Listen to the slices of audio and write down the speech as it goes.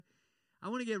I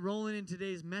want to get rolling in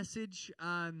today's message.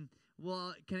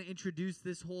 We'll kind of introduce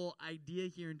this whole idea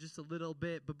here in just a little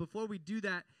bit. But before we do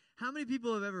that, how many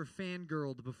people have ever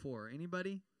fangirled before?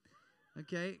 Anybody?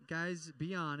 Okay, guys,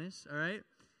 be honest, all right?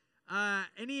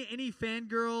 Any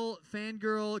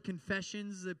fangirl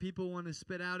confessions that people want to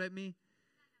spit out at me?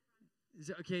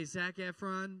 Okay, Zac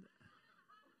Efron.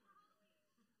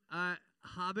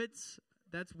 Hobbits.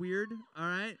 That's weird. All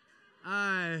right.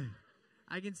 I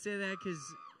can say that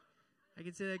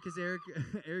because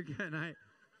Erica and I.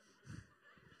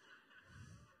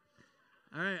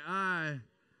 All right.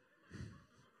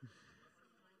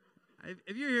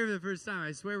 If you're here for the first time,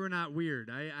 I swear we're not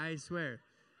weird. I swear.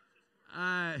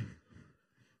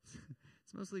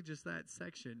 It's mostly just that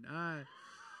section.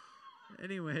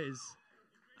 Anyways,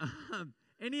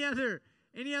 any other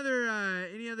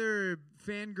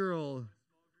fangirl?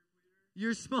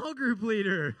 Your small group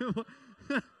leader.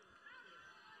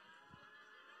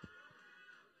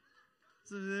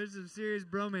 So there's some serious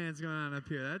bromance going on up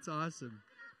here. That's awesome.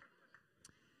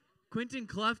 Quentin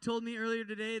Clough told me earlier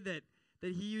today that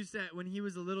he used to, when he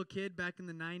was a little kid back in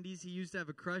the 90s, he used to have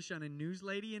a crush on a news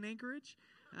lady in Anchorage.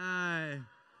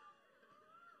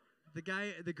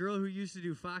 The girl who used to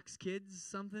do Fox Kids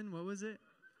something. What was it?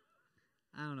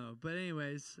 I don't know. But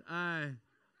anyways,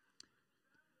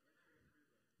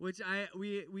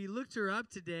 we looked her up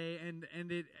today, and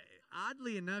it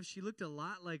oddly enough, she looked a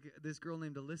lot like this girl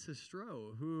named Alyssa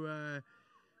Stroh,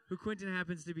 who Quentin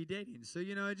happens to be dating. So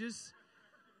it's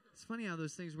funny how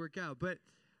those things work out. But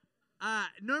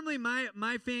normally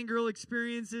my fangirl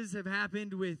experiences have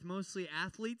happened with mostly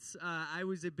athletes. I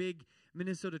was a big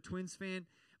Minnesota Twins fan.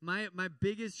 My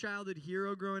biggest childhood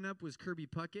hero growing up was Kirby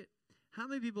Puckett. How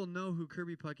many people know who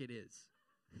Kirby Puckett is?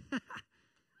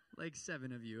 Like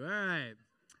 7 of you. All right.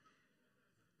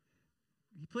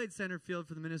 He played center field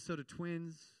for the Minnesota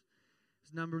Twins.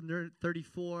 His number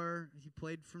 34. He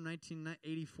played from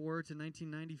 1984 to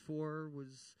 1994.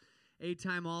 Was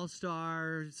 8-time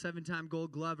All-Star, 7-time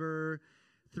Gold Glover,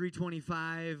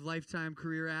 325 lifetime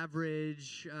career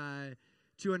average,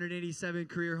 287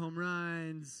 career home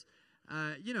runs.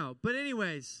 But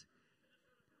anyways,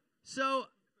 so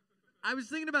I was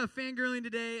thinking about fangirling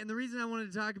today, and the reason I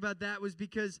wanted to talk about that was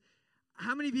because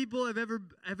how many people have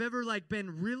ever like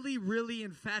been really, really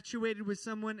infatuated with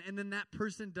someone, and then that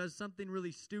person does something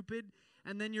really stupid,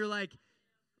 and then you're like,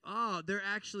 oh, they're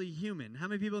actually human. How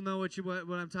many people know what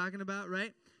I'm talking about,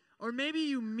 right? Or maybe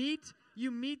you meet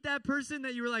that person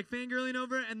that you were like fangirling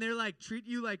over, and they're like treat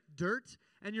you like dirt,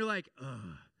 and you're like,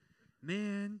 ugh,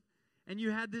 man. And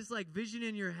you had this like vision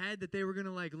in your head that they were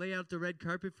gonna like lay out the red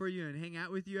carpet for you and hang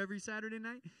out with you every Saturday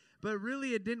night, but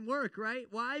really it didn't work, right?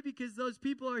 Why? Because those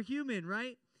people are human,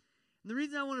 right? And the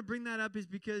reason I want to bring that up is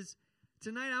because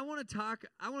tonight I want to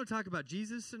talk about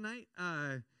Jesus tonight.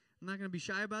 I'm not gonna be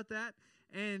shy about that.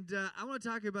 And I want to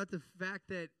talk about the fact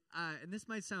that, and this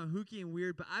might sound hooky and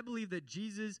weird, but I believe that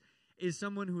Jesus is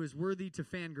someone who is worthy to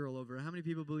fangirl over. How many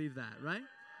people believe that, right?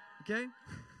 Okay?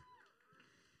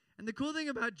 And the cool thing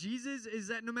about Jesus is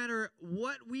that no matter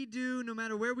what we do, no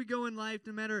matter where we go in life,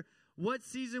 no matter what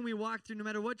season we walk through, no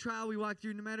matter what trial we walk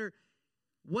through, no matter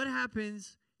what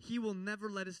happens, he will never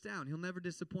let us down. He'll never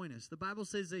disappoint us. The Bible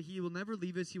says that he will never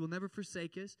leave us. He will never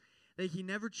forsake us. That he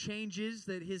never changes,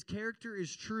 that his character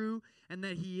is true, and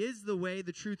that he is the way,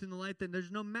 the truth, and the light, that there's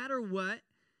no matter what,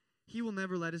 he will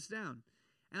never let us down.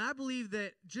 And I believe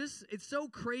that it's so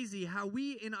crazy how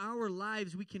we, in our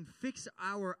lives, we can fix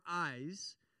our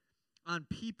eyes on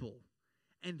people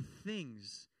and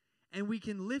things, and we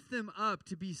can lift them up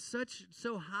to be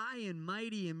so high and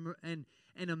mighty and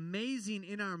amazing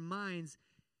in our minds.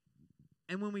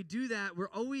 And when we do that, we're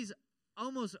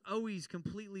almost always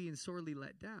completely and sorely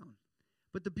let down.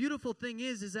 But the beautiful thing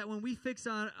is that when we fix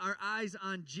our eyes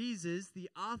on Jesus, the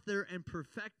author and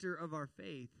perfecter of our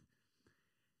faith,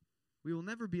 we will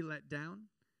never be let down,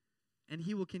 and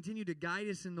he will continue to guide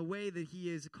us in the way that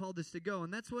he has called us to go.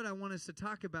 And that's what I want us to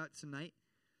talk about tonight.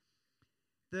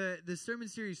 The sermon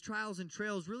series, Trials and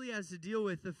Trails, really has to deal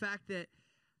with the fact that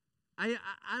I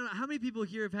don't know, how many people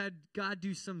here have had God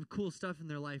do some cool stuff in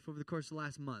their life over the course of the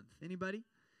last month? Anybody?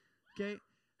 Okay.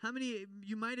 How many,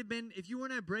 you might have been, if you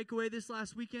weren't at Breakaway this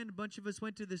last weekend, a bunch of us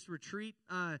went to this retreat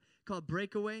called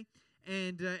Breakaway.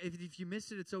 And if you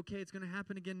missed it, it's okay. It's going to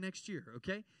happen again next year,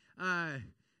 okay?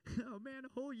 Oh, man,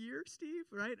 a whole year, Steve,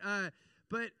 right?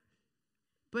 But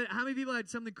how many people had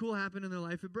something cool happen in their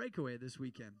life at Breakaway this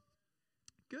weekend?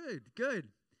 Good.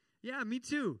 Yeah, me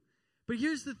too. But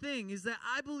here's the thing, is that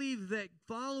I believe that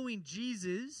following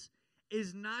Jesus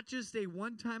is not just a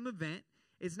one-time event.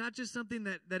 It's not just something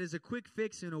that is a quick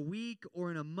fix in a week or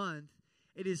in a month.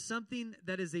 It is something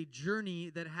that is a journey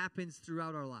that happens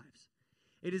throughout our lives.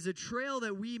 It is a trail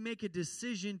that we make a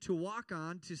decision to walk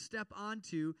on, to step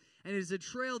onto, and it is a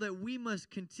trail that we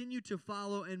must continue to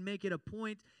follow and make it a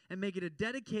point and make it a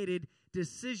dedicated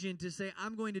decision to say,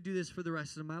 I'm going to do this for the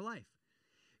rest of my life.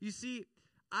 You see,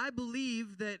 I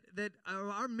believe that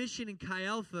our mission in Chi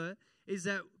Alpha is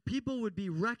that people would be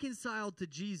reconciled to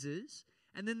Jesus,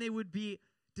 and then they would be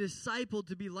discipled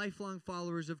to be lifelong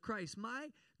followers of Christ. My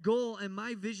goal and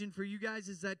my vision for you guys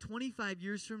is that 25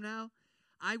 years from now,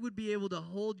 I would be able to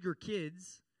hold your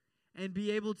kids and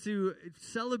be able to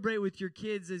celebrate with your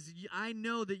kids as I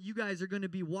know that you guys are going to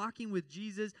be walking with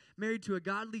Jesus, married to a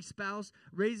godly spouse,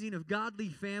 raising a godly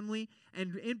family,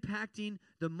 and impacting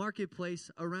the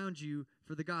marketplace around you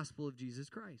for the gospel of Jesus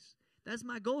Christ. That's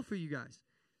my goal for you guys.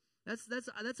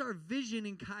 That's our vision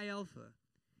in Chi Alpha.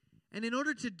 And in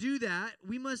order to do that,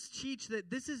 we must teach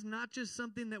that this is not just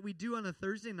something that we do on a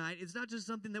Thursday night. It's not just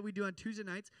something that we do on Tuesday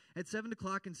nights at 7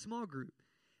 o'clock in small group.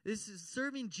 This is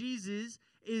serving Jesus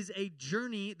is a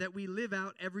journey that we live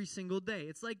out every single day.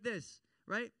 It's like this,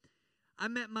 right? I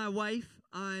met my wife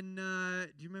on,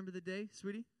 do you remember the day,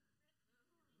 sweetie?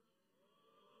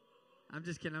 I'm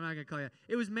just kidding. I'm not going to call you.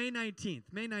 It was May 19th,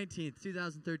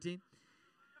 2013.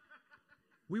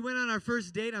 We went on our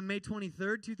first date on May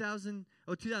 23rd,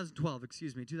 2012,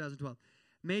 excuse me, 2012.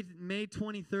 May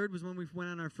 23rd was when we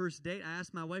went on our first date. I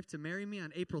asked my wife to marry me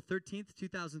on April 13th,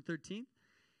 2013.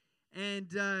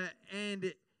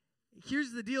 And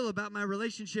here's the deal about my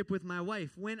relationship with my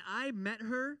wife. When I met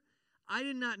her, I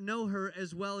did not know her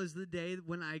as well as the day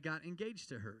when I got engaged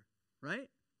to her, right?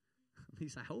 At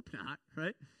least I hope not,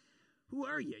 right? Who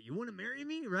are you? You want to marry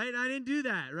me, right? I didn't do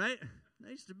that, right?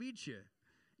 Nice to meet you.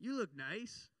 You look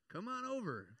nice. Come on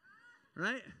over,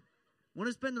 right? Want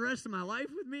to spend the rest of my life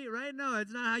with me, right? No,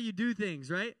 it's not how you do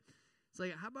things, right? It's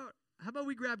like, how about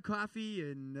we grab coffee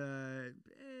and a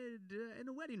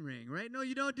wedding ring, right? No,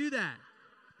 you don't do that.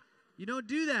 You don't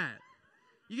do that.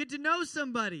 You get to know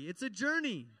somebody. It's a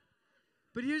journey.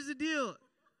 But here's the deal,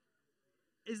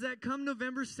 is that come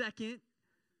November 2nd,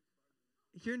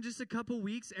 here in just a couple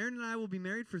weeks, Aaron and I will be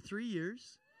married for 3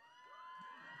 years.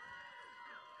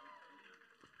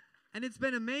 And it's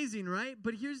been amazing, right?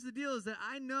 But here's the deal, is that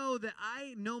I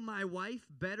know my wife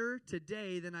better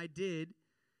today than I did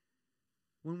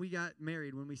when we got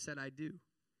married, when we said I do.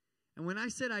 And when I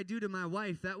said I do to my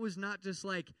wife, that was not just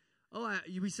like,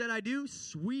 we said I do?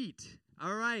 Sweet.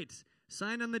 All right.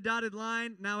 Sign on the dotted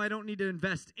line. Now I don't need to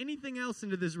invest anything else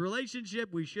into this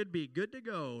relationship. We should be good to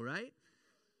go, right?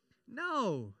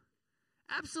 No.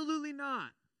 Absolutely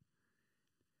not.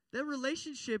 That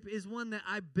relationship is one that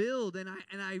I build and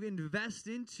I invest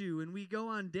into, and we go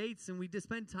on dates and we just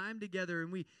spend time together and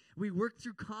we work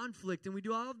through conflict and we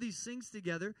do all of these things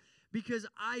together because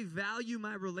I value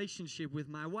my relationship with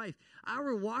my wife.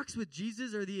 Our walks with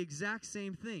Jesus are the exact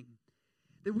same thing.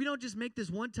 That we don't just make this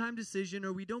one-time decision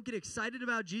or we don't get excited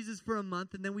about Jesus for a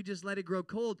month and then we just let it grow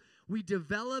cold. We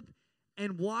develop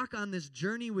and walk on this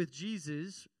journey with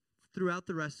Jesus throughout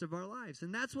the rest of our lives.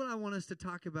 And that's what I want us to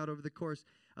talk about over the course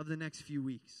of the next few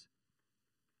weeks.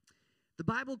 The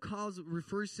Bible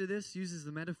refers to this, uses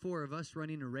the metaphor of us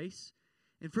running a race.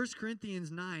 In 1 Corinthians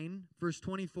 9, verse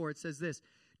 24, it says this,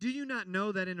 "Do you not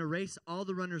know that in a race all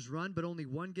the runners run, but only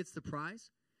one gets the prize?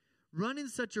 Run in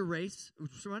such a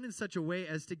way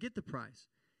as to get the prize.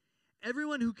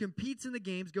 Everyone who competes in the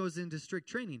games goes into strict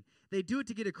training. They do it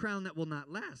to get a crown that will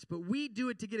not last, but we do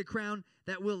it to get a crown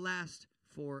that will last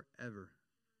forever."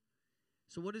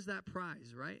 So what is that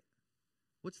prize, right?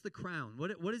 What's the crown?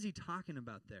 What is he talking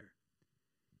about there?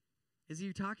 Is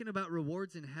he talking about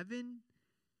rewards in heaven?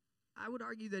 I would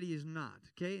argue that he is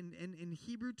not. Okay, in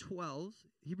Hebrews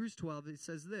 12, it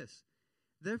says this,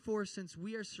 "Therefore, since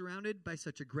we are surrounded by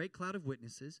such a great cloud of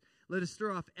witnesses, let us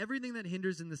throw off everything that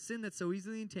hinders and the sin that so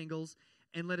easily entangles,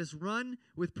 and let us run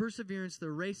with perseverance the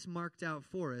race marked out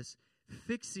for us,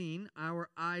 fixing our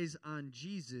eyes on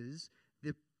Jesus,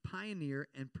 the pioneer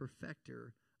and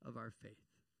perfecter of our faith."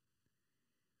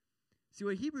 See,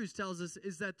 what Hebrews tells us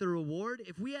is that the reward,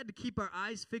 if we had to keep our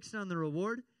eyes fixed on the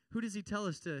reward, who does he tell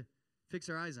us to fix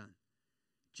our eyes on?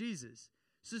 Jesus.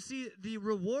 So see, the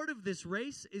reward of this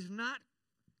race is not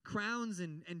crowns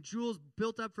and jewels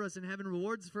built up for us in heaven,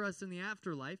 rewards for us in the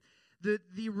afterlife.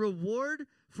 The reward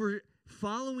for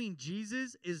following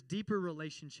Jesus is deeper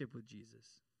relationship with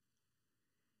Jesus.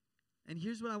 And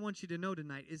here's what I want you to know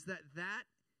tonight, is that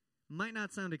might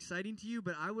not sound exciting to you,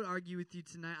 but I would argue with you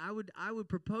tonight, I would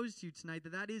propose to you tonight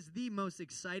that is the most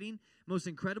exciting, most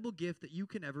incredible gift that you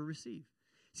can ever receive.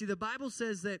 See, the Bible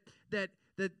says that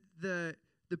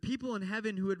the the people in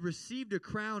heaven who had received a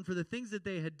crown for the things that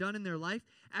they had done in their life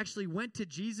actually went to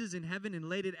Jesus in heaven and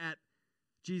laid it at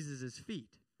Jesus' feet,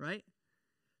 right?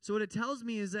 So what it tells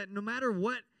me is that no matter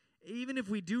what, even if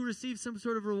we do receive some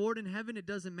sort of reward in heaven, it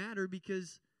doesn't matter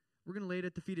because we're going to lay it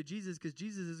at the feet of Jesus because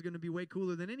Jesus is going to be way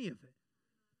cooler than any of it.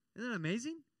 Isn't that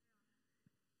amazing?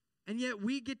 And yet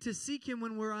we get to seek him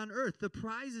when we're on earth. The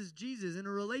prize is Jesus, and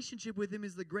a relationship with him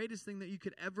is the greatest thing that you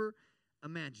could ever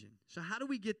imagine. So how do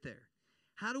we get there?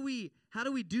 How do we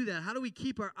do that? How do we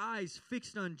keep our eyes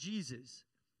fixed on Jesus,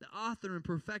 the author and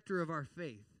perfecter of our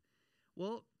faith?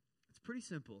 Well, it's pretty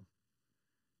simple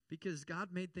because God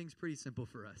made things pretty simple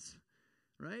for us,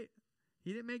 right?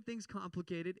 He didn't make things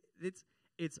complicated.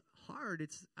 It's hard.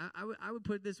 I would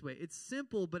put it this way. It's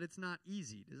simple, but it's not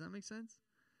easy. Does that make sense?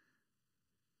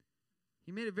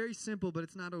 He made it very simple, but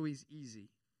it's not always easy.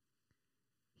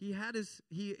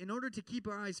 In order to keep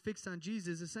our eyes fixed on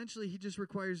Jesus, essentially he just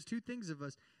requires two things of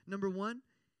us. Number one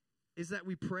is that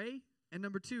we pray, and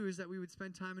number two is that we would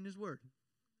spend time in his word.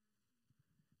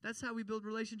 That's how we build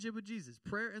relationship with Jesus,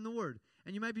 prayer and the word.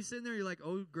 And you might be sitting there, you're like,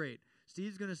 oh, great.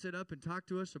 Steve's going to sit up and talk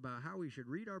to us about how we should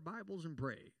read our Bibles and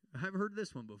pray. I've heard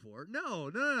this one before.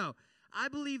 No. I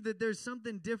believe that there's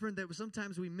something different that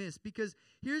sometimes we miss, because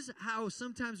here's how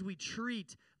sometimes we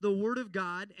treat the Word of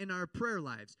God in our prayer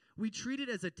lives. We treat it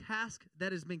as a task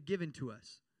that has been given to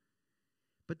us.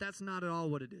 But that's not at all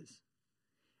what it is.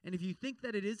 And if you think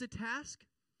that it is a task,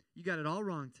 you got it all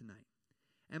wrong tonight.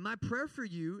 And my prayer for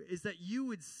you is that you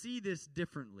would see this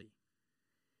differently.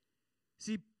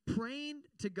 See, praying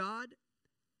to God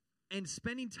and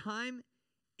spending time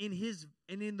in His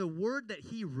and in the Word that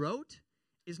He wrote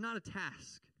is not a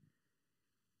task.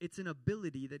 It's an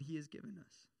ability that He has given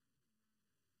us.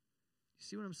 You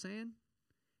see what I'm saying?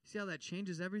 See how that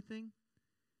changes everything?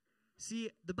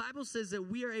 See, the Bible says that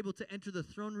we are able to enter the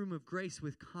throne room of grace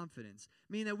with confidence,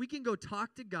 meaning that we can go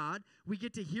talk to God. We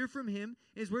get to hear from Him.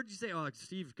 His word, you say, oh,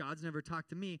 Steve, God's never talked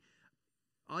to me.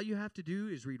 All you have to do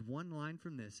is read one line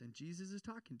from this, and Jesus is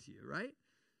talking to you, right?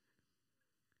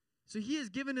 So He has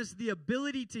given us the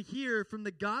ability to hear from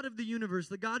the God of the universe,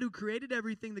 the God who created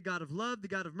everything, the God of love, the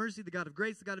God of mercy, the God of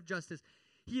grace, the God of justice.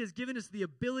 He has given us the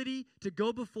ability to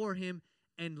go before Him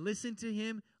and listen to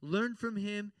Him, learn from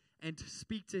Him, and to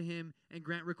speak to Him and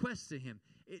grant requests to Him.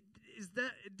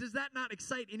 Does that not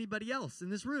excite anybody else in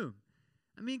this room?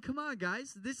 I mean, come on,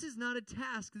 guys. This is not a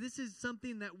task. This is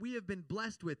something that we have been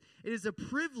blessed with. It is a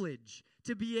privilege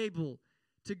to be able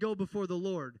to go before the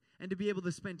Lord and to be able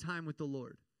to spend time with the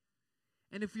Lord.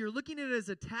 And if you're looking at it as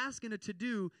a task and a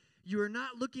to-do, you are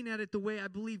not looking at it the way I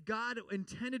believe God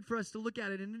intended for us to look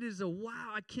at it. And it is a,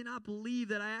 wow, I cannot believe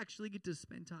that I actually get to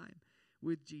spend time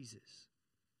with Jesus.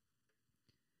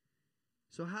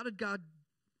 So how did God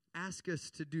ask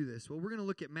us to do this? Well, we're going to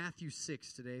look at Matthew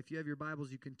 6 today. If you have your Bibles,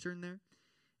 you can turn there.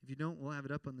 If you don't, we'll have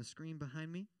it up on the screen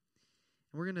behind me.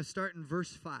 And we're going to start in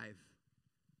verse 5.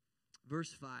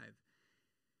 Verse 5.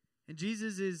 And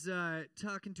Jesus is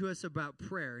talking to us about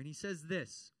prayer. And He says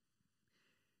this.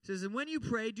 He says, and when you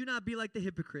pray, do not be like the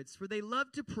hypocrites, for they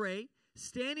love to pray,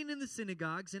 standing in the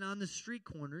synagogues and on the street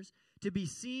corners, to be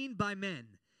seen by men.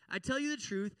 I tell you the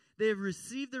truth, they have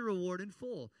received their reward in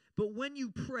full. But when you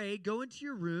pray, go into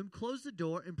your room, close the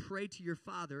door, and pray to your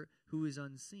Father who is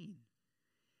unseen.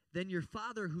 Then your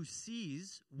Father who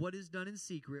sees what is done in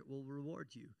secret will reward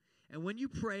you. And when you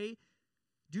pray,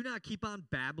 do not keep on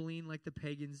babbling like the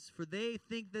pagans, for they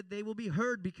think that they will be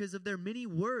heard because of their many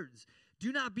words.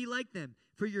 Do not be like them,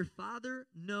 for your Father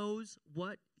knows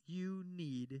what you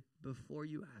need before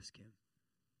you ask Him.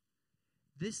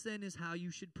 This then is how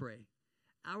you should pray.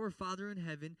 Our Father in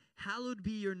heaven, hallowed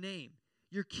be your name.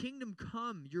 Your kingdom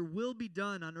come, your will be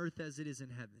done on earth as it is in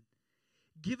heaven.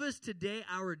 Give us today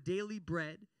our daily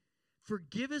bread.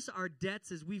 Forgive us our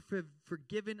debts as we've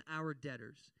forgiven our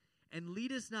debtors. And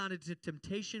lead us not into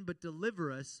temptation, but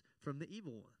deliver us from the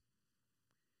evil one.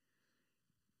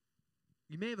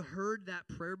 You may have heard that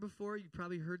prayer before. You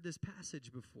probably heard this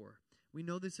passage before. We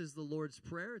know this is the Lord's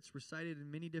Prayer. It's recited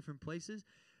in many different places.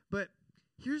 But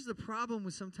here's the problem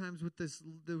with sometimes with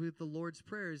the Lord's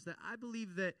Prayer is that I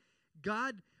believe that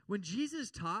God, when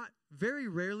Jesus taught, very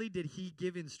rarely did He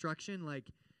give instruction like,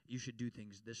 you should do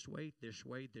things this way, this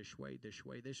way, this way, this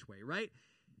way, this way, right?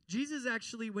 Jesus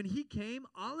actually, when He came,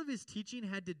 all of His teaching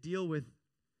had to deal with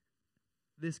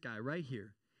this guy right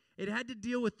here. It had to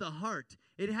deal with the heart.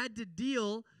 It had to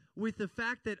deal with the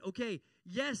fact that, okay,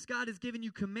 yes, God has given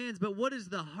you commands, but what is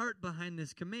the heart behind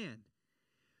this command?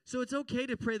 So it's okay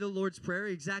to pray the Lord's Prayer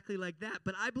exactly like that,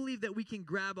 but I believe that we can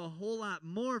grab a whole lot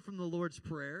more from the Lord's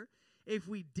Prayer if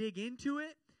we dig into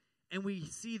it and we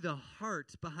see the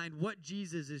heart behind what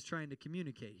Jesus is trying to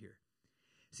communicate here.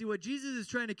 See, what Jesus is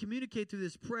trying to communicate through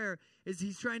this prayer is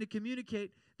he's trying to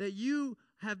communicate that you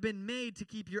have been made to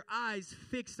keep your eyes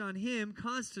fixed on him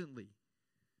constantly.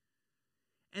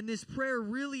 And this prayer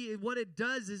really, what it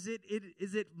does is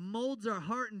it molds our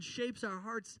heart and shapes our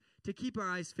hearts to keep our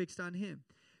eyes fixed on him.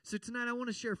 So tonight I want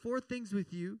to share 4 things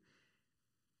with you.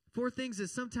 4 things that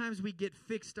sometimes we get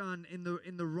fixed on in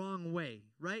the wrong way,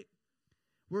 right?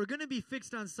 We're going to be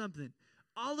fixed on something.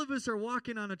 All of us are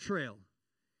walking on a trail.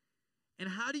 And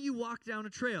how do you walk down a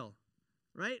trail,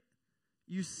 right?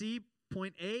 You see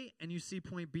point A and you see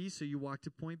point B, so you walk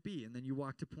to point B, and then you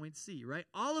walk to point C, right?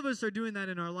 All of us are doing that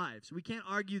in our lives. We can't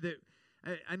argue that.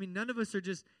 I mean, none of us are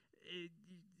just.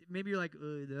 Maybe you're like,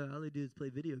 all they do is play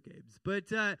video games, but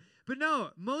no,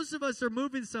 most of us are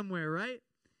moving somewhere, right?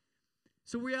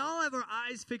 So we all have our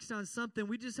eyes fixed on something.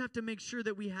 We just have to make sure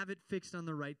that we have it fixed on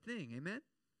the right thing. Amen?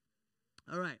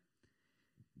 All right.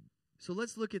 So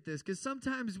let's look at this, because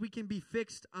sometimes we can be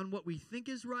fixed on what we think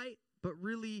is right, but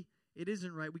really it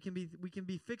isn't right. We can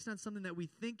be fixed on something that we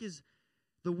think is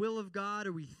the will of God,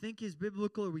 or we think is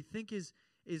biblical, or we think is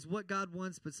what God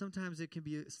wants, but sometimes it can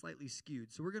be slightly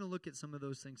skewed. So we're going to look at some of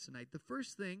those things tonight. The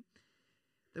first thing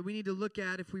that we need to look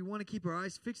at if we want to keep our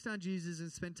eyes fixed on Jesus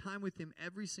and spend time with him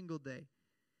every single day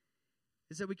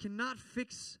is that we cannot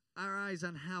fix our eyes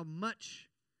on how much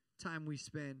time we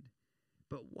spend,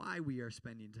 but why we are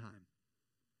spending time.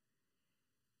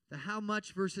 The how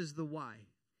much versus the why.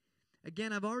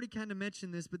 Again, I've already kind of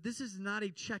mentioned this, but this is not a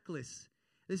checklist.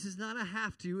 This is not a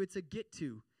have to, it's a get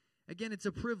to. Again, it's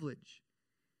a privilege.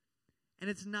 And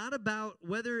it's not about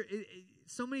whether,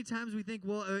 so many times we think,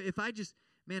 well, if I just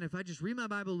read my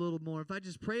Bible a little more, if I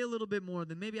just pray a little bit more,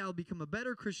 then maybe I'll become a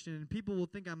better Christian and people will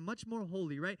think I'm much more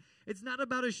holy, right? It's not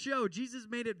about a show. Jesus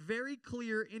made it very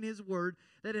clear in his word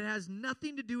that it has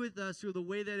nothing to do with us or the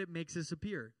way that it makes us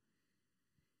appear.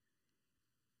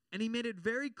 And he made it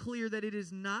very clear that it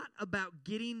is not about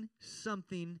getting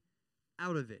something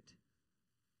out of it.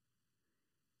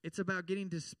 It's about getting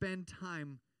to spend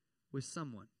time with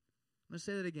someone. I'm going to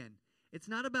say that again. It's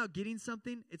not about getting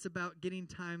something. It's about getting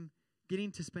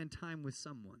to spend time with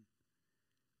someone.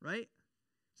 Right?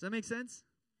 Does that make sense?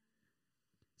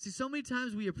 See, so many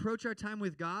times we approach our time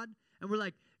with God and we're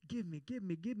like, give me,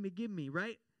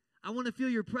 right? I want to feel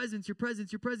your presence, your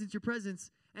presence, your presence, your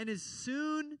presence. And as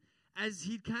soon as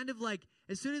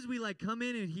as soon as we come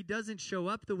in and he doesn't show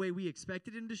up the way we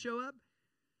expected him to show up,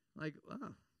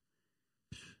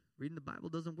 reading the Bible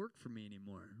doesn't work for me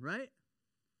anymore, right?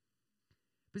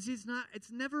 But see,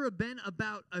 it's never been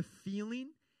about a feeling.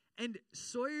 And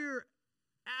Sawyer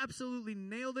absolutely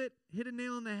nailed it, hit a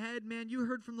nail on the head. Man, you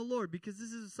heard from the Lord, because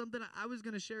this is something I was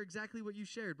going to share exactly what you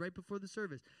shared right before the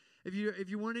service. If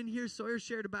you weren't in here, Sawyer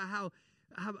shared about how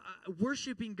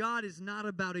worshiping God is not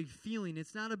about a feeling.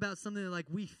 It's not about something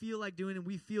that we feel like doing and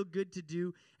we feel good to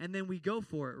do, and then we go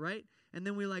for it, right? And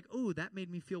then we're like, oh, that made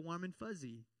me feel warm and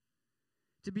fuzzy.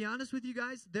 To be honest with you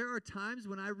guys, there are times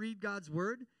when I read God's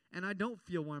word and I don't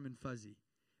feel warm and fuzzy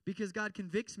because God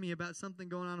convicts me about something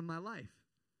going on in my life.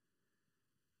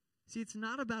 See, it's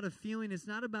not about a feeling. It's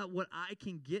not about what I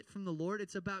can get from the Lord.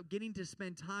 It's about getting to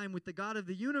spend time with the God of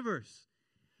the universe.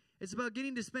 It's about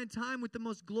getting to spend time with the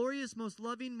most glorious, most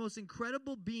loving, most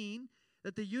incredible being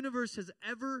that the universe has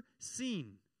ever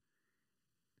seen.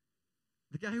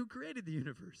 The guy who created the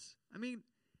universe. I mean,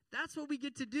 that's what we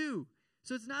get to do.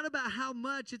 So it's not about how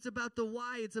much, it's about the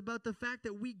why. It's about the fact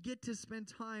that we get to spend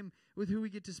time with who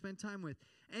we get to spend time with.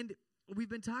 And we've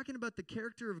been talking about the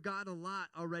character of God a lot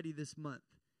already this month.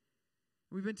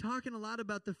 We've been talking a lot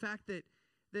about the fact that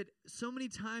so many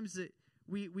times that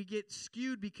we get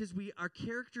skewed because our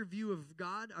character view of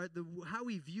God, how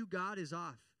we view God is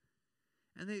off.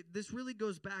 And this really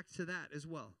goes back to that as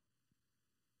well.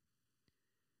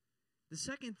 The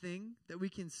second thing that we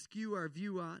can skew our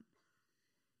view on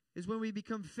is when we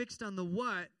become fixed on the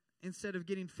what instead of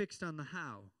getting fixed on the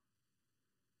how.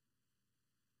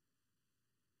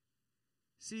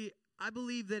 See, I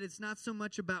believe that it's not so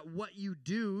much about what you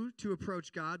do to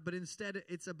approach God, but instead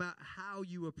it's about how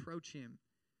you approach him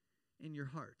in your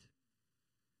heart.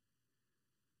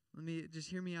 Let me just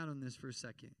hear me out on this for a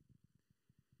second.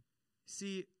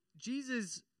 See,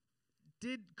 Jesus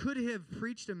could have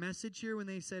preached a message here when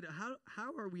they said,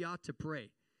 how are we ought to pray?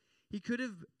 He could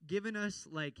have given us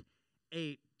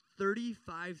a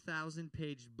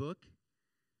 35,000-page book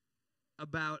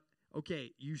about,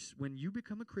 okay, when you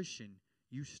become a Christian,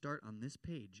 you start on this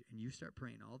page and you start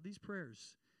praying all these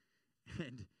prayers,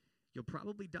 and you'll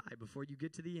probably die before you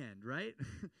get to the end, right?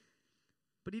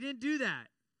 But he didn't do that.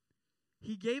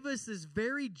 He gave us this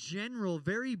very general,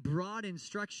 very broad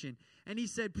instruction, and he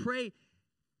said, pray.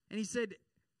 And he said,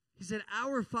 He said,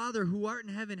 "Our Father who art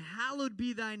in heaven, hallowed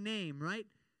be thy name," right?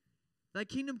 "Thy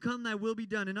kingdom come, thy will be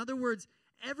done." In other words,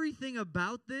 everything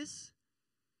about this,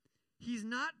 he's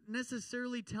not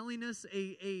necessarily telling us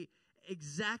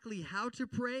exactly how to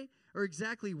pray or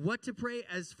exactly what to pray,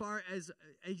 as far as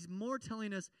he's more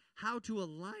telling us how to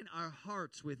align our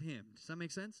hearts with him. Does that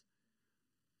make sense?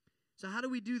 So how do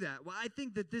we do that? Well, I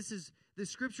think that the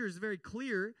scripture is very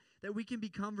clear that we can be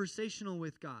conversational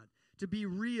with God, to be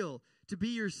real, to be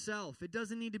yourself. It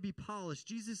doesn't need to be polished.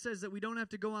 Jesus says that we don't have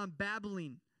to go on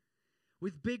babbling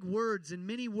with big words and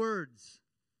many words.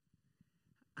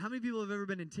 How many people have ever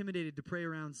been intimidated to pray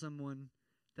around someone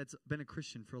that's been a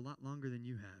Christian for a lot longer than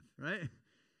you have, right?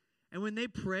 And when they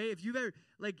pray, if you've ever,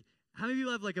 how many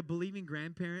people have a believing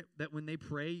grandparent that when they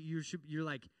pray, you're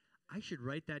like, I should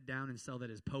write that down and sell that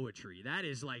as poetry. That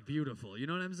is beautiful. You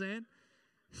know what I'm saying?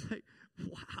 It's like,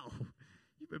 wow,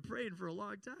 you've been praying for a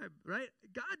long time, right?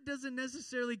 God doesn't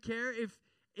necessarily care if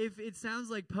it sounds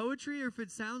like poetry or if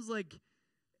it sounds like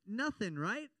nothing,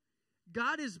 right?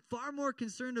 God is far more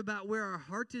concerned about where our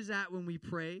heart is at when we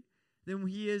pray than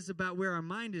he is about where our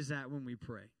mind is at when we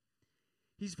pray.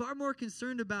 He's far more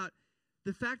concerned about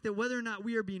the fact that whether or not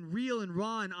we are being real and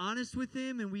raw and honest with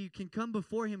him, and we can come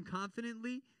before him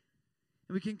confidently,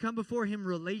 and we can come before him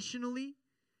relationally.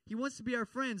 He wants to be our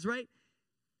friends, right?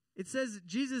 It says,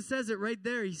 Jesus says it right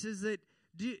there. He says that,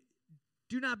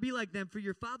 do not be like them, for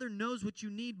your Father knows what you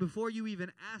need before you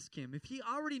even ask him. If he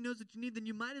already knows what you need, then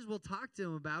you might as well talk to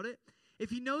him about it.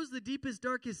 If he knows the deepest,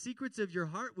 darkest secrets of your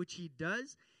heart, which he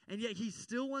does, and yet he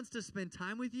still wants to spend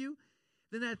time with you,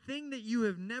 then that thing that you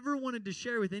have never wanted to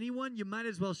share with anyone, you might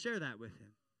as well share that with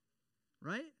him.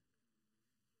 Right?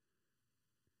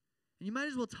 And you might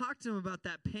as well talk to him about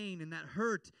that pain and that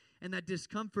hurt and that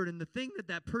discomfort and the thing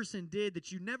that person did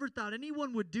that you never thought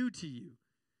anyone would do to you.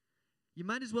 You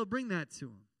might as well bring that to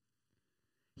him.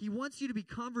 He wants you to be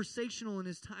conversational in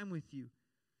his time with you.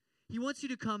 He wants you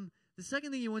to come. The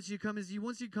second thing he wants you to come is he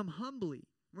wants you to come humbly.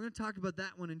 We're going to talk about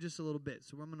that one in just a little bit,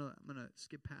 so I'm going to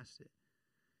skip past it.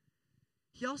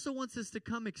 He also wants us to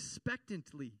come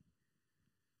expectantly.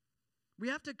 We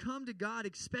have to come to God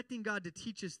expecting God to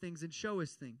teach us things and show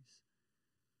us things.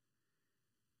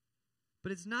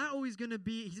 But it's not always going to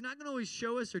be, he's not going to always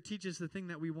show us or teach us the thing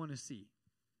that we want to see.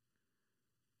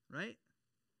 Right?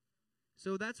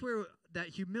 So that's where that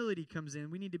humility comes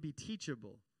in. We need to be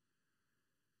teachable.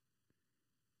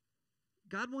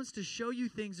 God wants to show you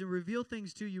things and reveal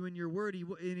things to you in your word,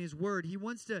 in his word. He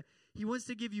wants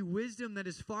to give you wisdom that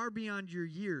is far beyond your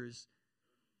years.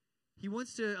 He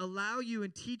wants to allow you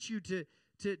and teach you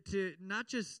to not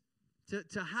just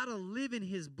to how to live in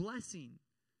his blessing.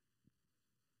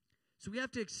 So we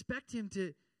have to expect him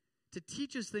to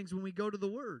teach us things when we go to the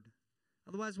word.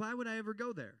 Otherwise, why would I ever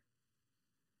go there?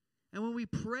 And when we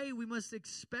pray, we must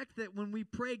expect that when we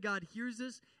pray, God hears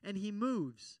us and he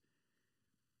moves.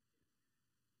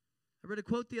 I read a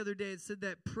quote the other day. It said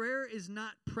that prayer is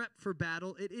not prep for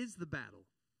battle. It is the battle.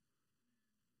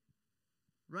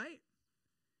 Right?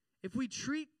 If we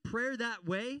treat prayer that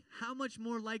way, how much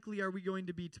more likely are we going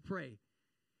to be to pray?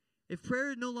 If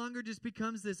prayer no longer just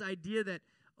becomes this idea that,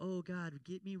 oh, God,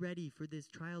 get me ready for this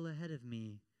trial ahead of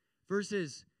me,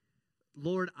 versus,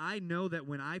 Lord, I know that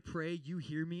when I pray, you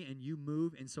hear me and you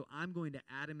move, and so I'm going to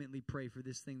adamantly pray for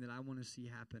this thing that I want to see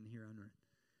happen here on earth.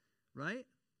 Right?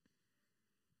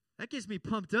 That gets me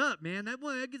pumped up, man. That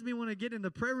gets me want to get in the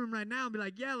prayer room right now and be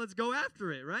like, yeah, let's go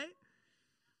after it, right?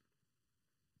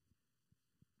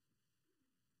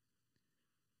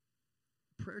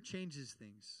 Prayer changes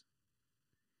things.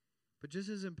 But just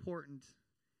as important,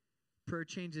 prayer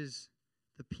changes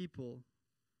the people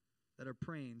that are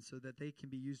praying so that they can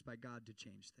be used by God to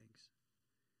change things.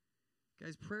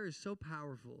 Guys, prayer is so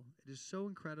powerful. It is so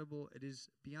incredible. It is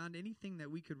beyond anything that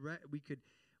we could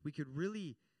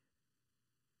really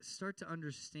start to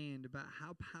understand about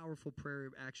how powerful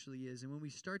prayer actually is. And when we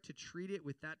start to treat it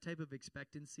with that type of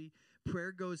expectancy,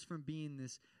 prayer goes from being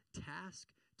this task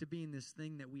to being this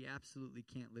thing that we absolutely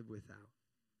can't live without.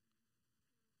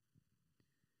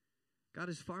 God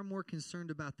is far more concerned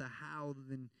about the how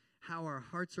than how our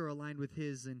hearts are aligned with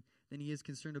his than he is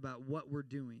concerned about what we're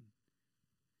doing.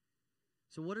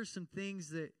 So what are some things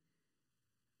that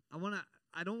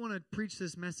I don't want to preach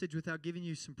this message without giving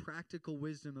you some practical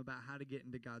wisdom about how to get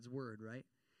into God's word, right?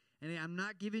 And I'm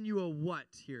not giving you a what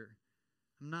here.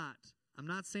 I'm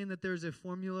not saying that there's a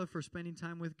formula for spending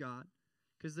time with God,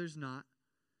 because there's not.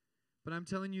 But I'm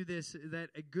telling you this, that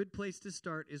a good place to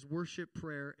start is worship,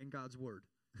 prayer, and God's word.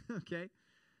 Okay?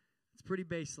 It's pretty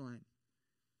baseline.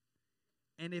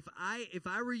 And if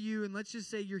I were you, and let's just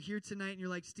say you're here tonight and you're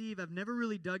like, Steve, I've never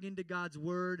really dug into God's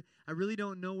word. I really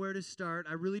don't know where to start.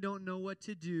 I really don't know what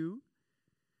to do.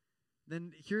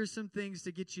 Then here's some things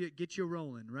to get you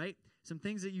rolling, right? Some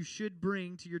things that you should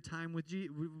bring to your time with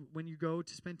when you go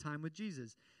to spend time with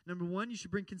Jesus. Number one, you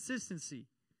should bring consistency,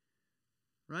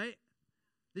 right?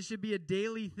 This should be a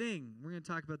daily thing. We're going to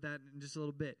talk about that in just a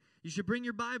little bit. You should bring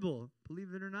your Bible,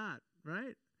 believe it or not,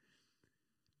 right?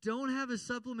 Don't have a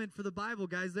supplement for the Bible,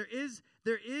 guys. There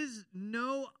is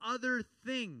no other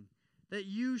thing that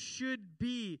you should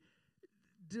be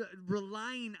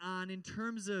relying on in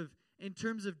terms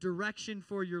of direction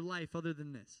for your life other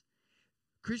than this.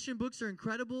 Christian books are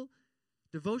incredible.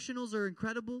 Devotionals are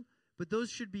incredible, but those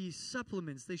should be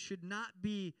supplements. They should not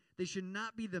be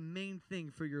the main thing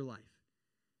for your life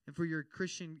and for your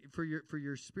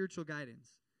your spiritual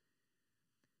guidance.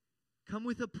 Come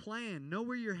with a plan. Know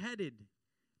where you're headed.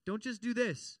 Don't just do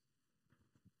this.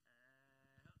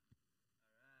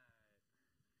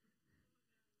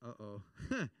 Uh-oh.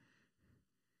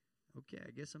 Okay,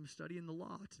 I guess I'm studying the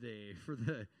law today for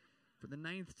the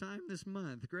 9th time this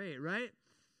month. Great, right?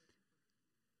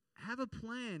 Have a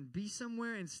plan. Be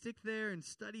somewhere and stick there and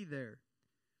study there.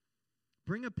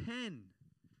 Bring a pen.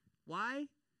 Why?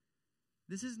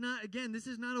 This is not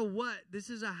a what.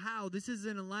 This is a how. This is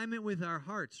in alignment with our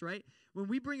hearts, right? When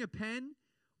we bring a pen,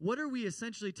 what are we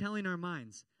essentially telling our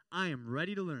minds? I am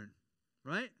ready to learn,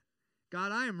 right?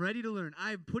 God, I am ready to learn.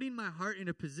 I am putting my heart in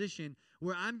a position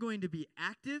where I'm going to be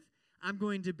active. I'm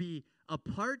going to be a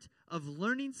part of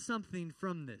learning something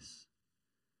from this.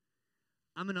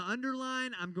 I'm going to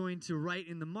underline. I'm going to write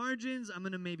in the margins. I'm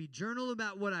going to maybe journal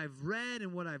about what I've read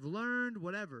and what I've learned,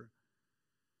 whatever.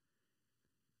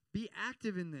 Be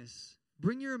active in this.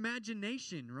 Bring your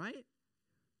imagination, right?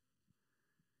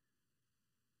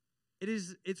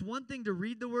 It's one thing to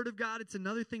read the Word of God. It's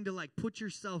another thing to put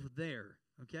yourself there,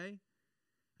 okay?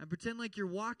 And pretend like you're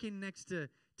walking next to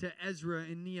Ezra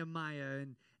and Nehemiah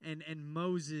and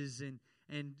Moses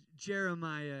and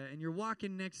Jeremiah, and you're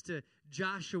walking next to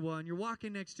Joshua, and you're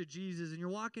walking next to Jesus, and you're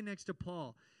walking next to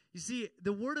Paul. You see,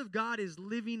 the Word of God is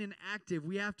living and active.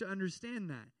 We have to understand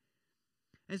that.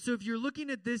 And so if you're looking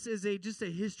at this as just a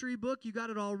history book, you got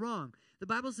it all wrong. The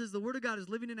Bible says the Word of God is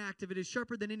living and active. It is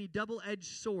sharper than any double-edged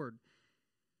sword.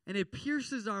 And it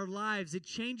pierces our lives. It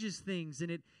changes things,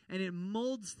 and it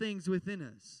molds things within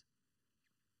us.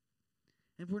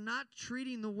 And if we're not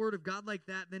treating the Word of God like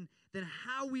that, then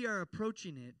how we are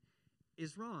approaching it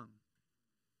is wrong.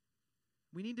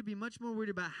 We need to be much more worried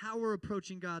about how we're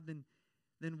approaching God than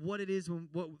what it is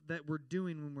that we're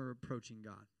doing when we're approaching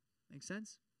God. Make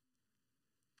sense?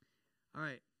 All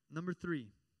right, number 3.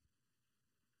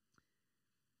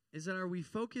 Is that, are we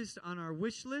focused on our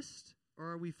wish list or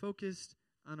are we focused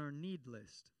on our need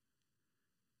list?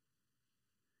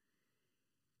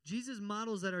 Jesus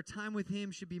models that our time with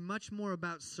Him should be much more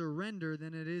about surrender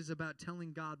than it is about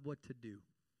telling God what to do.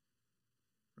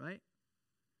 Right?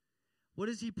 What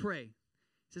does He pray?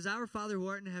 He says, Our Father who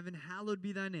art in heaven, hallowed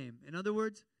be thy name. In other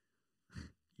words,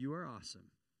 you are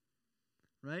awesome.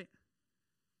 Right?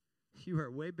 You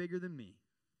are way bigger than me.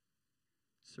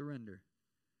 Surrender.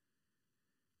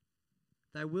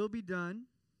 Thy will be done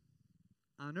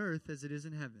on earth as it is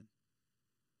in heaven.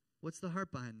 What's the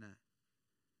heart behind that?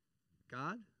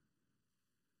 God,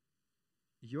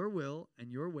 your will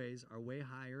and your ways are way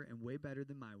higher and way better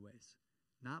than my ways.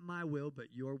 Not my will, but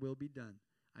your will be done.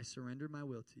 I surrender my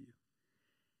will to you.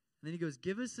 And then He goes,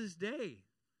 give us this day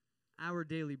our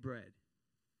daily bread.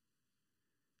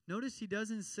 Notice He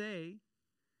doesn't say,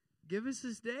 give us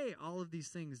this day all of these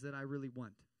things that I really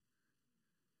want.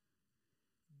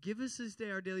 Give us this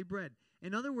day our daily bread.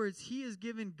 In other words, He has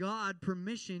given God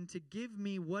permission to give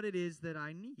me what it is that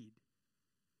I need.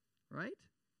 Right?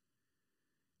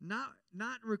 Not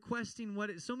requesting what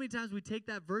it... So many times we take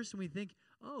that verse and we think,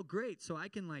 oh, great, so I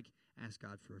can ask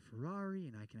God for a Ferrari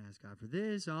and I can ask God for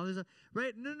this, all this.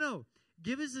 Right? No.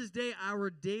 Give us this day our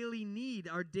daily need,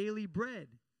 our daily bread.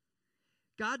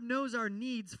 God knows our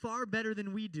needs far better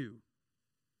than we do.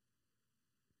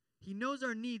 He knows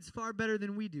our needs far better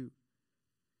than we do.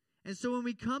 And so when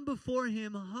we come before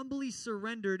Him humbly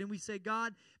surrendered and we say,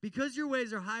 God, because your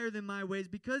ways are higher than my ways,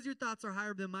 because your thoughts are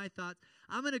higher than my thoughts,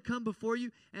 I'm going to come before you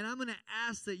and I'm going to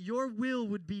ask that your will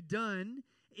would be done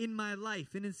in my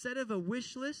life. And instead of a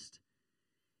wish list,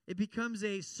 it becomes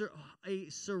a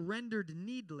surrendered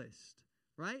need list,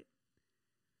 right?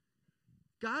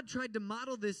 God tried to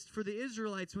model this for the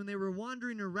Israelites when they were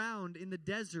wandering around in the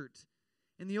desert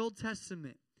in the Old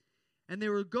Testament. And they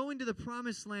were going to the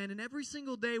promised land, and every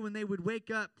single day when they would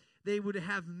wake up, they would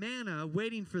have manna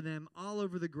waiting for them all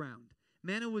over the ground.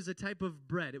 Manna was a type of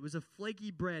bread. It was a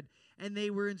flaky bread. And they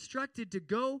were instructed to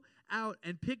go out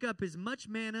and pick up as much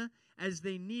manna as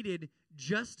they needed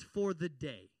just for the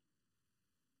day.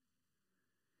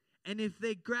 And if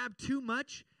they grab too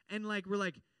much and we're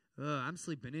like, I'm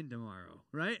sleeping in tomorrow,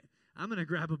 right? I'm going to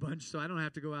grab a bunch so I don't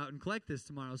have to go out and collect this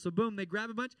tomorrow. So boom, they grab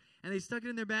a bunch and they stuck it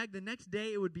in their bag. The next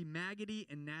day it would be maggoty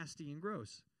and nasty and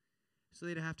gross. So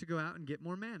they'd have to go out and get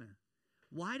more manna.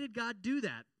 Why did God do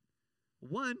that?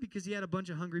 One, because he had a bunch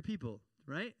of hungry people,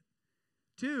 right?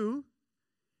 Two,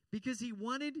 because he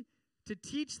wanted to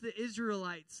teach the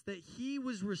Israelites that he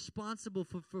was responsible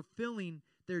for fulfilling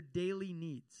their daily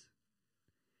needs.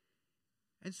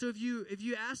 And so if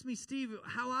you ask me, Steve,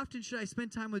 how often should I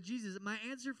spend time with Jesus? My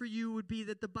answer for you would be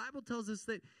that the Bible tells us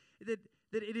that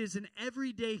it is an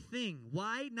everyday thing.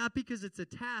 Why? Not because it's a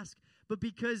task, but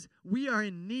because we are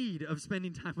in need of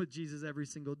spending time with Jesus every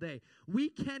single day. We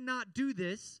cannot do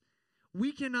this.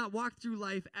 We cannot walk through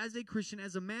life as a Christian,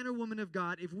 as a man or woman of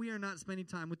God, if we are not spending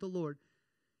time with the Lord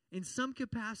in some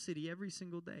capacity every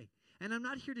single day. And I'm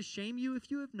not here to shame you if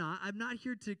you have not. I'm not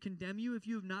here to condemn you if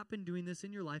you have not been doing this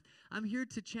in your life. I'm here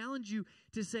to challenge you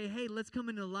to say, hey, let's come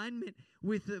in alignment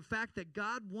with the fact that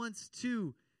God wants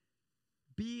to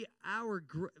be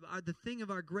the thing of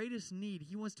our greatest need.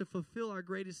 He wants to fulfill our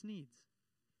greatest needs.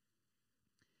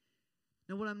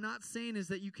 Now, what I'm not saying is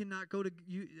that you cannot go to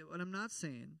you. What I'm not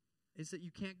saying is that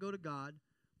you can't go to God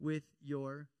with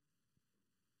your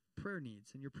prayer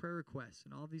needs and your prayer requests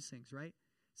and all these things, right?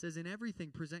 It says, in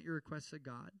everything, present your requests to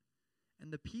God,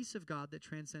 and the peace of God that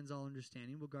transcends all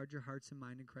understanding will guard your hearts and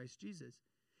mind in Christ Jesus.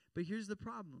 But here's the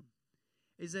problem,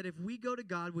 is that if we go to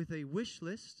God with a wish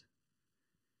list,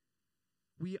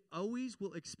 we always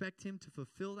will expect him to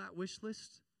fulfill that wish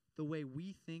list the way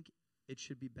we think it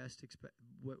should be best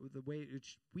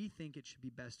we think it should be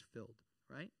best filled,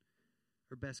 right?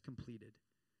 Or best completed.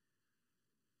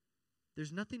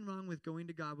 There's nothing wrong with going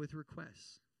to God with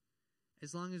requests.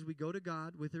 As long as we go to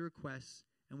God with a request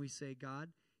and we say, God,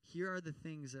 here are the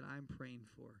things that I'm praying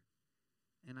for.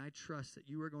 And I trust that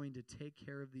you are going to take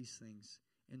care of these things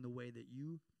in the way that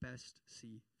you best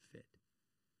see fit.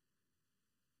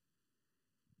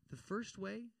 The first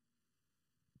way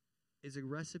is a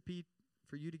recipe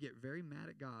for you to get very mad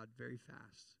at God very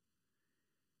fast.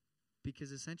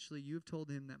 Because essentially you've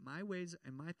told him that my ways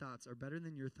and my thoughts are better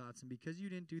than your thoughts. And because you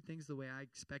didn't do things the way I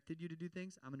expected you to do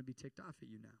things, I'm going to be ticked off at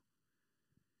you now.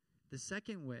 The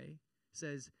second way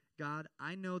says, God,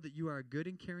 I know that you are a good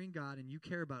and caring God and you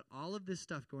care about all of this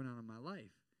stuff going on in my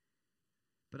life.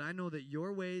 But I know that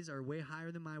your ways are way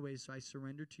higher than my ways, so I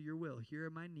surrender to your will. Here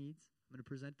are my needs. I'm going to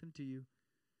present them to you.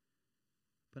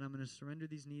 But I'm going to surrender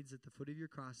these needs at the foot of your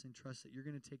cross and trust that you're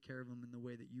going to take care of them in the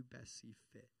way that you best see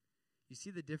fit. You see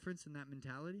the difference in that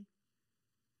mentality?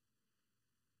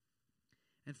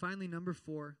 And finally, number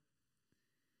 4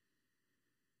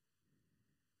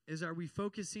 is, are we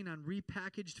focusing on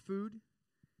repackaged food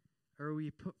or are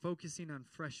we focusing on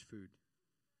fresh food?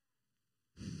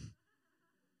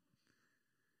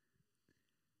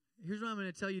 Here's what I'm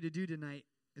going to tell you to do tonight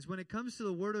is when it comes to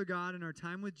the Word of God and our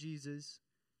time with Jesus,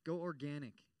 go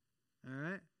organic. All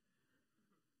right?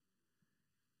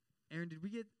 Aaron,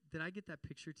 did I get that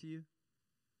picture to you?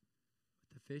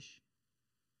 The fish?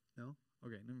 No?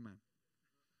 Okay, never mind.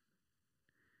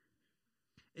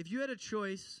 If you had a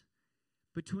choice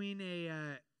between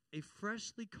a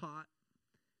freshly caught,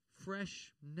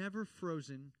 fresh, never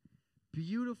frozen,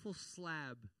 beautiful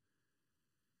slab,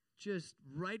 just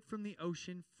right from the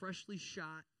ocean, freshly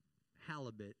shot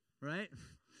halibut, right?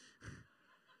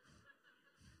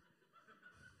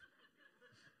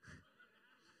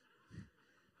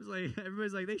 It's like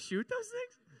everybody's like, they shoot those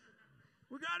things?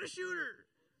 We got a shooter.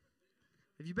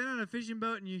 If you've been on a fishing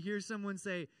boat and you hear someone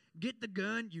say, get the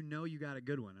gun, you know you got a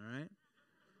good one, all right?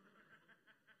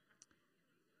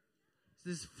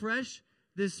 It's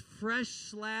this fresh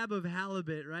slab of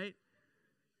halibut, right?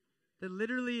 That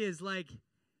literally is like,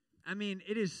 I mean,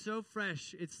 it is so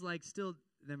fresh. It's like still,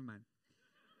 never mind.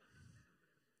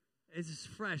 It's just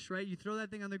fresh, right? You throw that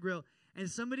thing on the grill, and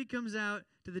somebody comes out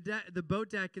to the boat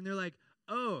deck, and they're like,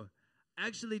 oh,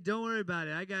 actually, don't worry about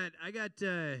it. I got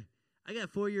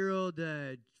 4-year-old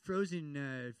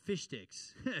frozen fish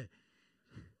sticks.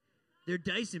 They're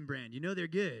Dyson brand. You know they're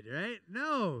good, right?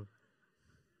 No.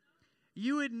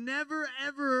 You would never,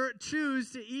 ever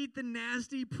choose to eat the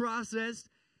nasty, processed,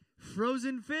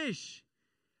 frozen fish.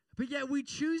 But yet we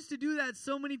choose to do that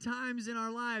so many times in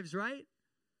our lives, right?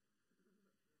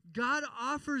 God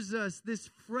offers us this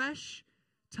fresh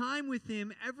time with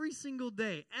him every single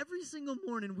day. Every single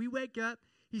morning we wake up,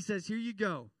 he says, here you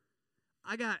go.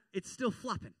 It's still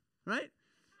flopping, right?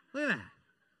 Look at that.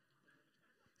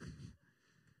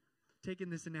 taking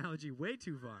this analogy way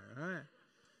too far. All right.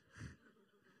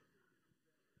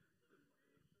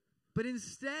 But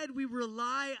instead, we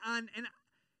rely on, and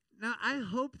now I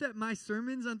hope that my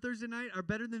sermons on Thursday night are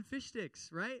better than fish sticks,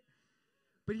 right?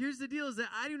 But here's the deal, is that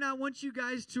I do not want you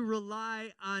guys to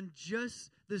rely on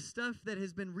just the stuff that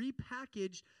has been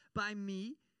repackaged by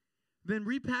me, been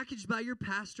repackaged by your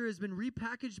pastor, has been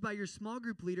repackaged by your small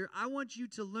group leader. I want you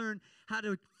to learn how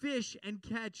to fish and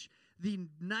catch the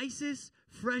nicest,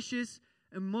 freshest,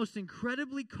 and most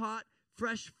incredibly caught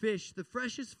fresh fish, the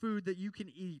freshest food that you can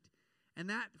eat. And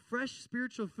that fresh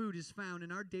spiritual food is found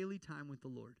in our daily time with the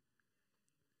Lord.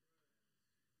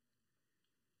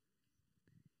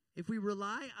 If we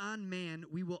rely on man,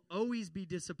 we will always be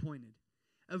disappointed.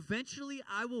 Eventually,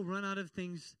 I will run out of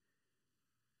things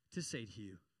to say to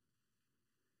you.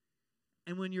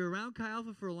 And when you're around Chi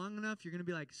Alpha for long enough, you're going to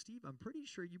be like, Steve, I'm pretty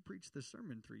sure you preached the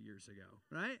sermon 3 years ago,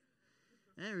 right?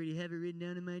 I already have it written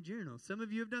down in my journal. Some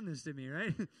of you have done this to me,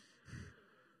 right?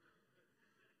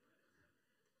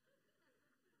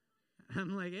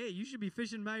 I'm like, hey, you should be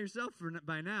fishing by yourself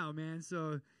by now, man.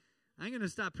 So I'm going to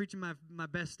stop preaching my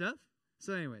best stuff.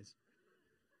 So anyways.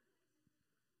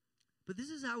 But this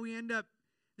is how we end up.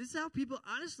 This is how people,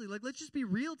 honestly, like, let's just be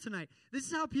real tonight. This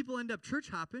is how people end up church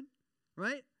hopping,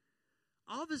 right?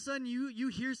 All of a sudden you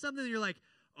hear something and you're like,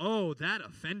 oh, that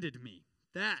offended me.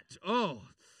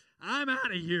 I'm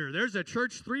out of here. There's a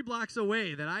church 3 blocks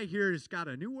away that I hear has got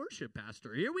a new worship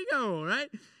pastor. Here we go, right?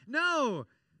 No.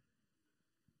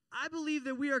 I believe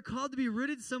that we are called to be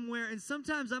rooted somewhere, and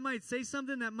sometimes I might say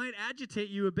something that might agitate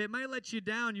you a bit, might let you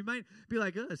down. You might be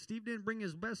like, Steve didn't bring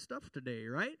his best stuff today,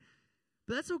 right?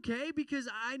 But that's okay, because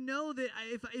I know that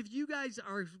if you guys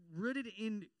are rooted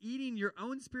in eating your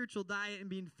own spiritual diet and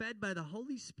being fed by the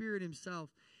Holy Spirit himself,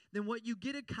 then what you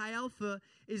get at Chi Alpha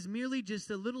is merely just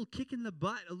a little kick in the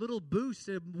butt, a little boost,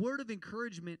 a word of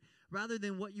encouragement, rather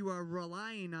than what you are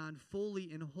relying on fully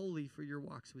and wholly for your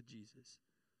walks with Jesus.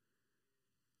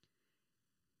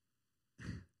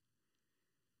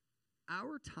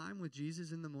 Our time with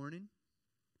Jesus in the morning,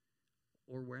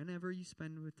 or whenever you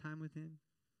spend time with him,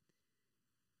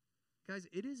 guys,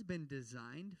 it has been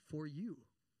designed for you.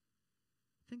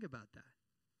 Think about that.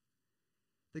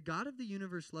 The God of the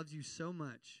universe loves you so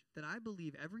much that I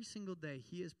believe every single day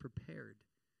he is prepared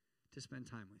to spend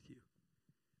time with you.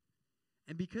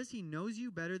 And because he knows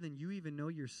you better than you even know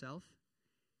yourself,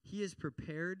 he has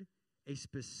prepared a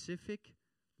specific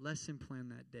lesson plan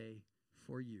that day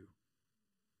for you.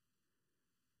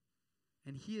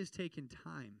 And he has taken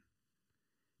time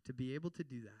to be able to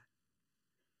do that.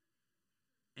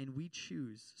 And we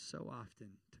choose so often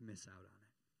to miss out on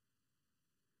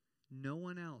it. No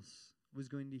one else was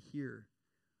going to hear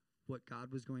what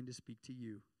God was going to speak to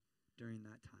you during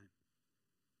that time.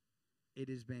 It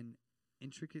has been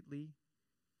intricately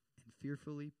and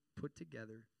fearfully put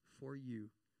together for you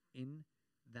in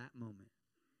that moment.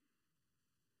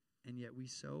 And yet we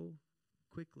so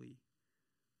quickly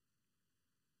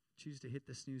choose to hit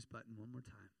the snooze button one more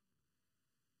time.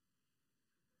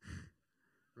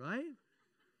 Right?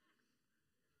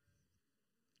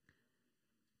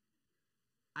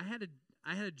 I had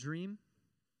a dream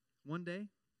one day,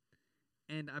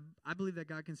 and I believe that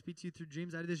God can speak to you through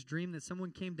dreams. I had this dream that someone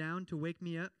came down to wake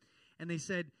me up, and they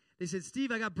said,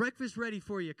 Steve, I got breakfast ready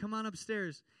for you. Come on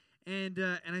upstairs. And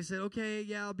I said, okay,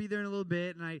 yeah, I'll be there in a little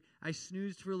bit. And I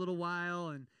snoozed for a little while,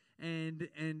 and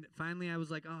finally I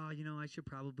was like, I should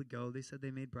probably go. They said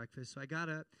they made breakfast. So I got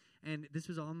up, and this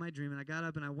was all in my dream. And I got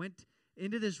up, and I went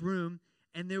into this room,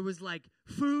 and there was, like,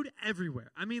 food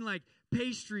everywhere. I mean, like,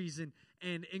 pastries and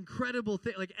incredible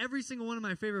things. Like, every single one of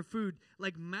my favorite food,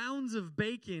 like mounds of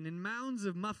bacon and mounds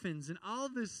of muffins and all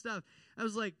this stuff. I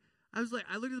looked at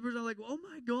the person, I'm like, oh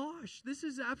my gosh, this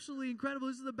is absolutely incredible.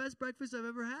 This is the best breakfast I've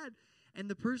ever had. And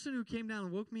the person who came down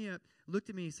and woke me up looked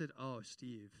at me and said, oh,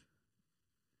 Steve,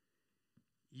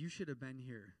 you should have been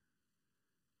here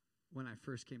when I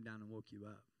first came down and woke you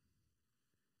up.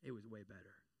 It was way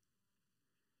better.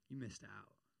 You missed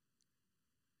out.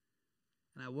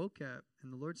 And I woke up,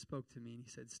 and the Lord spoke to me, and he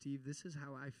said, Steve, this is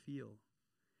how I feel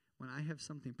when I have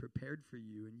something prepared for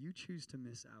you, and you choose to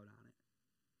miss out on it.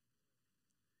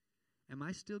 Am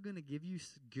I still going to give you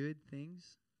good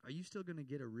things? Are you still going to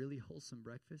get a really wholesome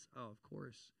breakfast? Oh, of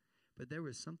course. But there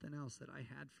was something else that I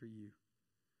had for you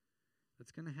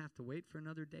that's going to have to wait for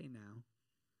another day now,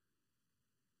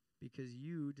 because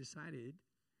you decided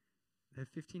that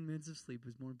 15 minutes of sleep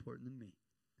was more important than me.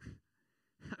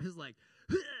 I was like,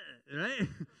 right?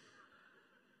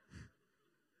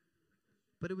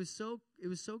 But it was so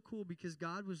cool, because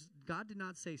God did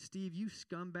not say, Steve, you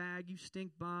scumbag, you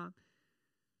stink bomb.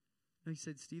 No, he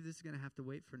said, Steve, this is going to have to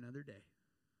wait for another day.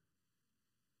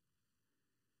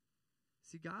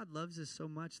 See, God loves us so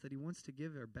much that he wants to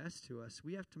give our best to us.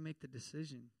 We have to make the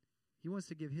decision. He wants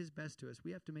to give his best to us.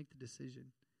 We have to make the decision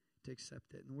to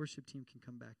accept it. And the worship team can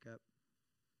come back up.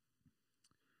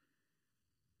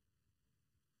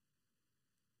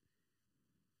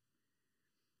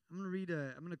 I'm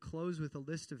going to close with a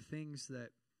list of things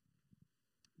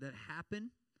that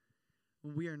happen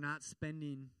when we are not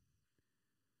spending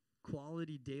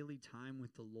quality daily time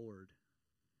with the Lord.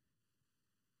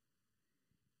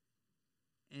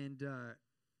 And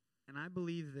I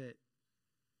believe that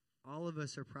all of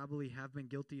us have been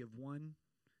guilty of one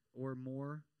or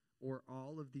more or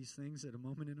all of these things at a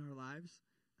moment in our lives.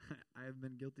 I have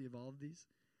been guilty of all of these.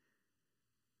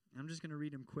 I'm just going to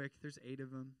read them quick. There's 8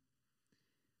 of them.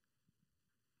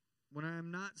 When I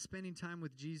am not spending time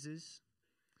with Jesus,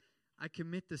 I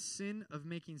commit the sin of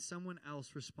making someone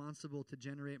else responsible to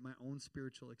generate my own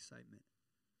spiritual excitement.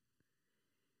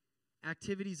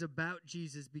 Activities about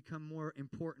Jesus become more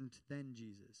important than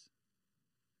Jesus.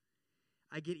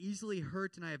 I get easily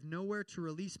hurt and I have nowhere to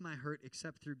release my hurt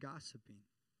except through gossiping.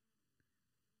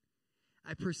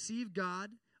 I perceive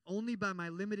God only by my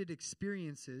limited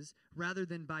experiences rather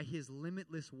than by his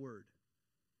limitless word.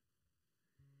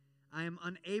 I am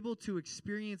unable to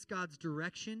experience God's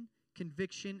direction,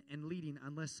 conviction, and leading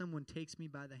unless someone takes me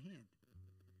by the hand.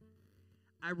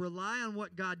 I rely on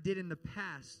what God did in the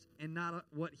past and not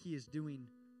what he is doing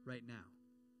right now.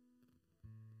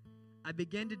 I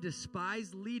begin to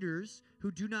despise leaders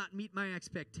who do not meet my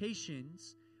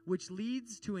expectations, which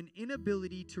leads to an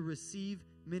inability to receive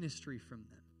ministry from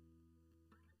them.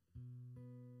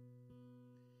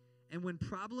 And when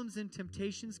problems and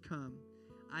temptations come,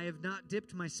 I have not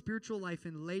dipped my spiritual life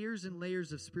in layers and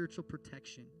layers of spiritual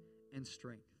protection and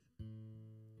strength.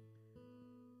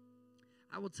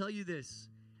 I will tell you this,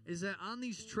 is that on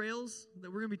these trails that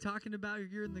we're going to be talking about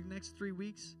here in the next 3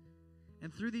 weeks,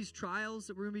 and through these trials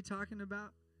that we're going to be talking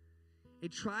about, a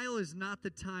trial is not the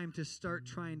time to start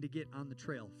trying to get on the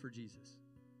trail for Jesus.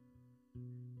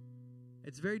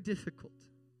 It's very difficult.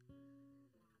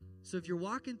 So if you're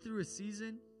walking through a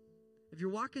season, if you're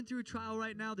walking through a trial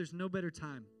right now, there's no better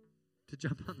time to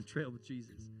jump on the trail with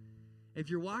Jesus. If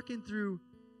you're walking through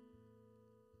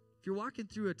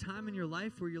a time in your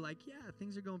life where you're like, yeah,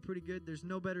 things are going pretty good, there's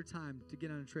no better time to get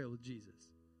on a trail with Jesus.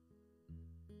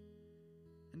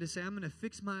 And to say, I'm going to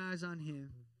fix my eyes on him.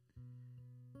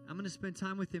 I'm going to spend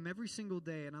time with him every single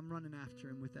day, and I'm running after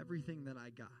him with everything that I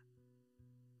got.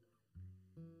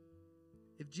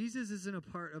 If Jesus isn't a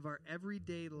part of our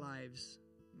everyday lives,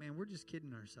 man, we're just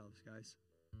kidding ourselves, guys.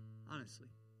 Honestly.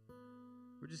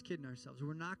 We're just kidding ourselves.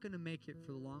 We're not going to make it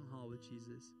for the long haul with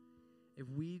Jesus if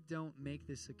we don't make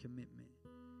this a commitment.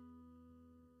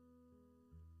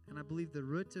 And I believe the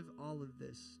root of all of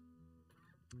this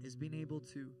is being able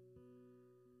to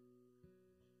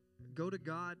go to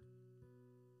God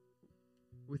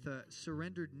with a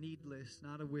surrendered need list,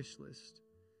 not a wish list.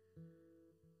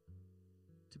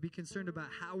 To be concerned about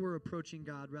how we're approaching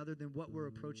God rather than what we're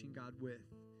approaching God with.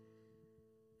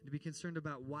 And to be concerned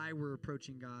about why we're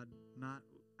approaching God, not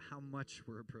how much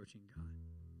we're approaching God.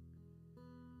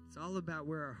 It's all about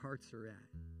where our hearts are at.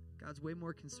 God's way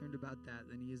more concerned about that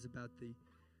than he is about the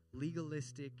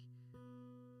legalistic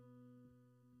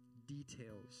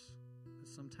details that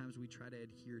sometimes we try to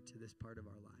adhere to this part of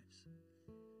our lives.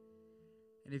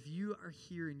 And if you are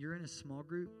here and you're in a small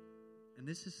group, and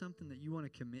this is something that you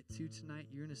want to commit to tonight,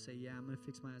 you're going to say, yeah, I'm going to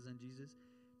fix my eyes on Jesus.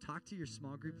 Talk to your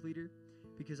small group leader,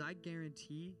 because I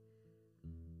guarantee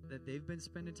that they've been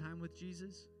spending time with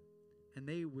Jesus, and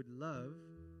they would love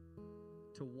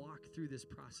to walk through this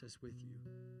process with you.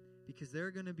 Because there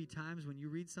are going to be times when you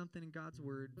read something in God's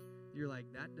word, you're like,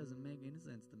 that doesn't make any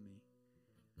sense to me.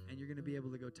 And you're going to be able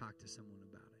to go talk to someone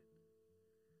about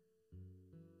it.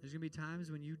 There's going to be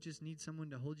times when you just need someone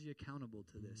to hold you accountable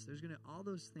to this. There's going to all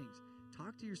those things.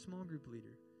 Talk to your small group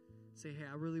leader. Say, hey,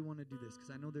 I really want to do this because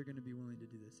I know they're going to be willing to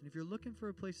do this. And if you're looking for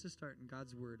a place to start in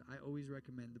God's word, I always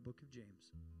recommend the book of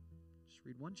James. Just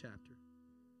read one chapter.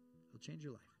 It'll change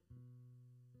your life.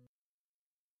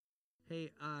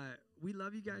 Hey, we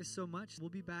love you guys so much. We'll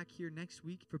be back here next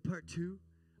week for part 2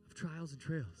 of Trials and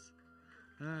Trails.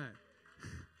 All right.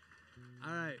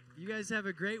 All right. You guys have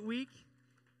a great week.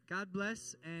 God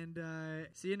bless, and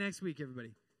see you next week,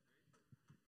 everybody.